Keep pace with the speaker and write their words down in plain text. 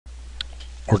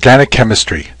Organic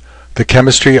chemistry, the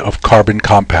chemistry of carbon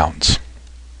compounds.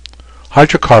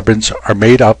 Hydrocarbons are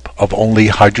made up of only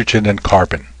hydrogen and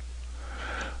carbon.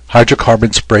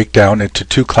 Hydrocarbons break down into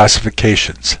two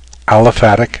classifications,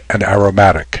 aliphatic and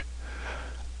aromatic.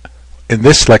 In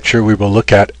this lecture we will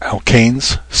look at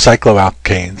alkanes,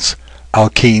 cycloalkanes,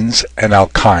 alkenes, and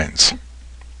alkynes.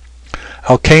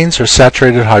 Alkanes are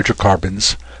saturated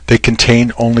hydrocarbons. They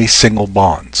contain only single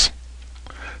bonds.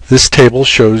 This table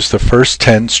shows the first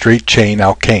 10 straight-chain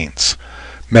alkanes: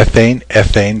 methane,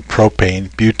 ethane,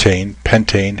 propane, butane,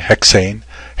 pentane, hexane,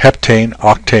 heptane,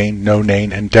 octane,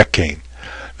 nonane, and decane.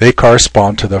 They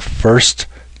correspond to the first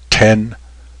 10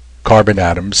 carbon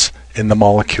atoms in the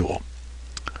molecule.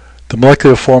 The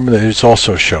molecular formula is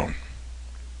also shown.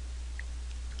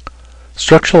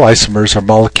 Structural isomers are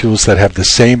molecules that have the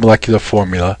same molecular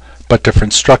formula but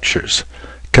different structures.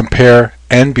 Compare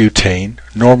N-butane,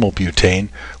 normal butane,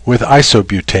 with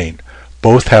isobutane.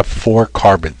 Both have 4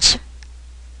 carbons.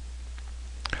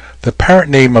 The parent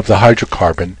name of the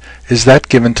hydrocarbon is that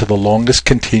given to the longest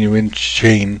continuing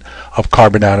chain of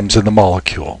carbon atoms in the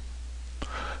molecule.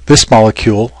 This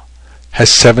molecule has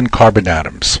 7 carbon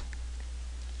atoms.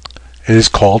 It is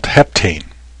called heptane.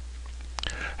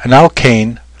 An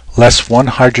alkane less 1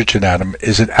 hydrogen atom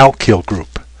is an alkyl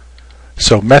group,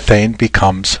 so methane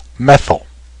becomes methyl.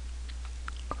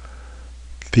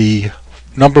 The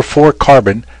number 4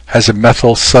 carbon has a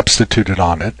methyl substituted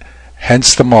on it,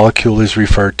 hence the molecule is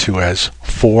referred to as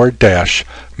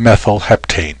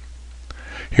 4-methylheptane.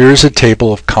 Here is a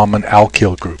table of common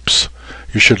alkyl groups.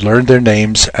 You should learn their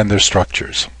names and their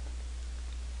structures.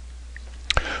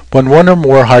 When one or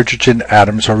more hydrogen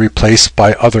atoms are replaced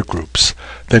by other groups,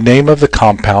 the name of the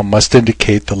compound must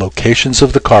indicate the locations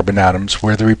of the carbon atoms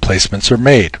where the replacements are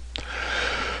made.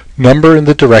 Number in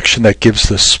the direction that gives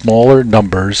the smaller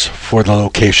numbers for the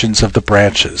locations of the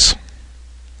branches.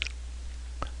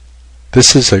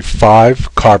 This is a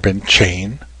 5-carbon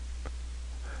chain.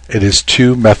 It is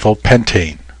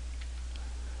 2-methylpentane.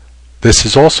 This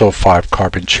is also a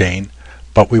 5-carbon chain,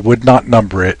 but we would not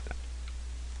number it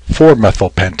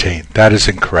 4-methylpentane. That is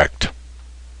incorrect.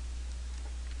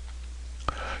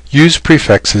 Use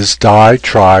prefixes di,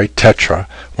 tri, tetra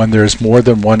when there is more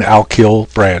than one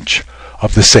alkyl branch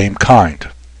of the same kind.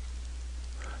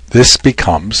 This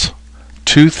becomes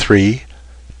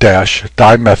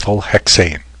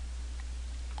 2,3-dimethylhexane.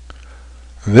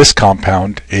 This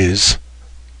compound is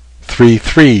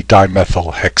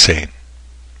 3,3-dimethylhexane.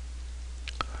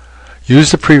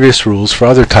 Use the previous rules for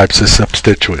other types of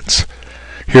substituents.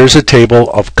 Here's a table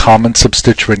of common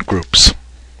substituent groups.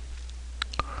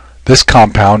 This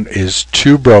compound is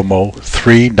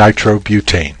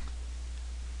 2-bromo-3-nitrobutane.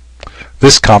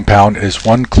 This compound is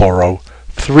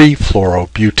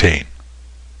 1-chloro-3-fluorobutane.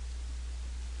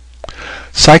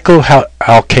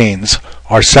 Cycloalkanes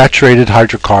are saturated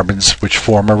hydrocarbons which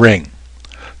form a ring.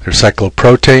 They're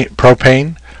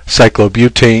cyclopropane,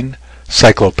 cyclobutane,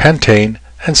 cyclopentane,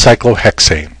 and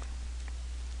cyclohexane.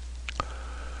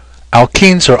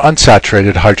 Alkenes are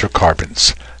unsaturated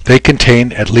hydrocarbons. They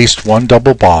contain at least one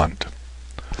double bond.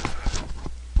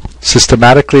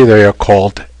 Systematically they are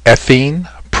called ethene,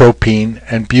 propene,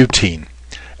 and butene.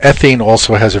 Ethene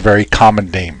also has a very common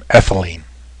name, ethylene.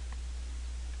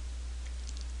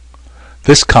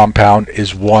 This compound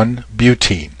is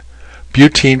 1-butene.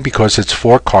 Butene because it's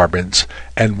 4 carbons,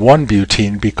 and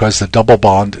 1-butene because the double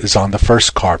bond is on the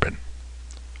first carbon.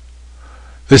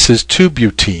 This is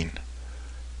 2-butene.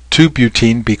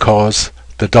 2-butene because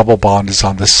the double bond is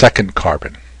on the second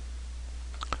carbon.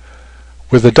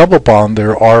 With a double bond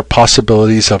there are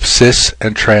possibilities of cis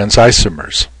and trans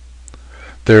isomers.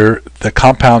 The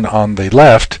compound on the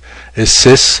left is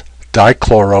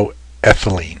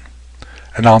cis-dichloroethylene,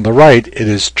 and on the right it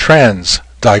is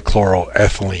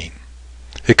trans-dichloroethylene.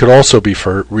 It could also be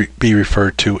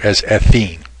referred to as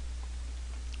ethene.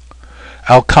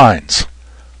 Alkynes.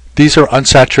 These are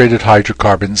unsaturated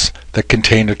hydrocarbons that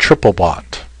contain a triple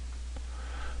bond.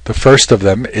 The first of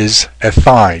them is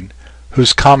ethyne,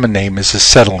 whose common name is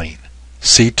acetylene,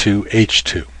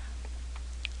 C2H2.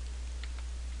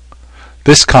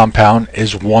 This compound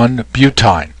is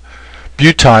 1-butyne.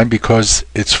 Butyne because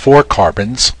it's 4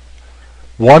 carbons,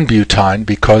 1-butyne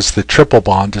because the triple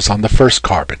bond is on the first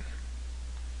carbon.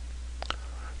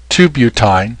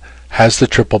 2-butyne has the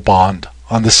triple bond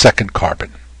on the second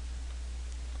carbon.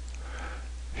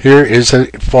 Here is a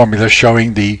formula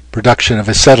showing the production of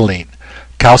acetylene.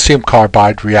 Calcium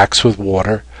carbide reacts with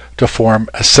water to form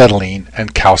acetylene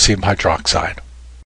and calcium hydroxide.